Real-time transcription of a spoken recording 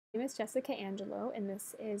My name is Jessica Angelo, and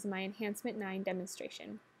this is my Enhancement 9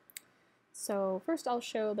 demonstration. So first I'll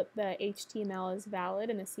show that the HTML is valid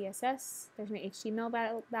in the CSS. There's my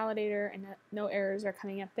HTML validator, and no errors are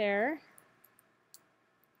coming up there.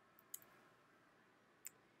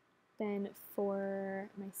 Then for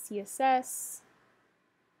my CSS,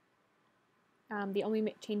 the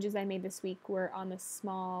only changes I made this week were on the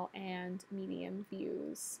small and medium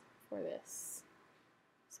views for this.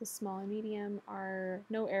 So small and medium are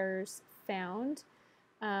no errors found.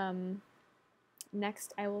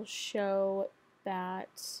 Next, I will show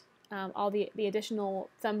that all the additional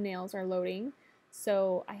thumbnails are loading.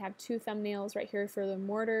 So I have two thumbnails right here for the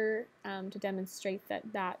mortar to demonstrate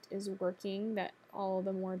that that is working, that all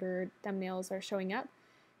the mortar thumbnails are showing up.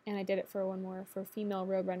 And I did it for one more for female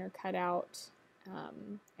roadrunner cutout.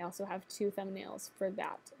 I also have two thumbnails for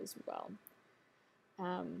that as well.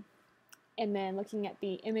 And then looking at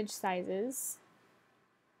the image sizes,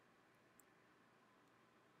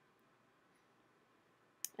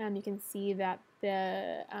 you can see that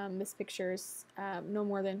the this picture is no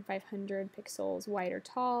more than 500 pixels wide or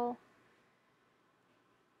tall.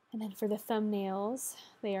 And then for the thumbnails,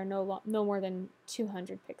 they are no more than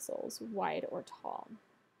 200 pixels wide or tall.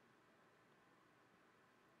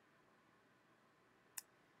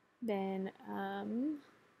 Then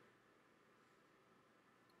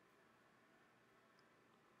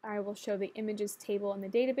I will show the images table in the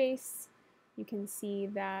database. You can see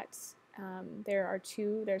that there are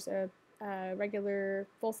two. There's a regular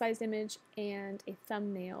full-size image and a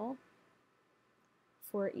thumbnail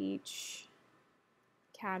for each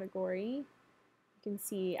category. You can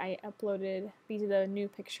see I uploaded, these are the new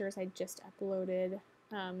pictures I just uploaded,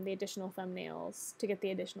 the additional thumbnails, to get the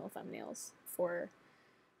additional thumbnails for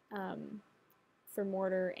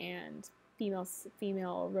mortar and female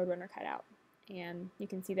roadrunner cutout. And you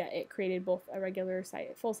can see that it created both a regular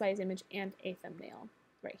full-size image and a thumbnail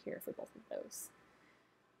right here for both of those.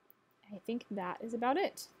 I think that is about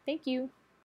it. Thank you.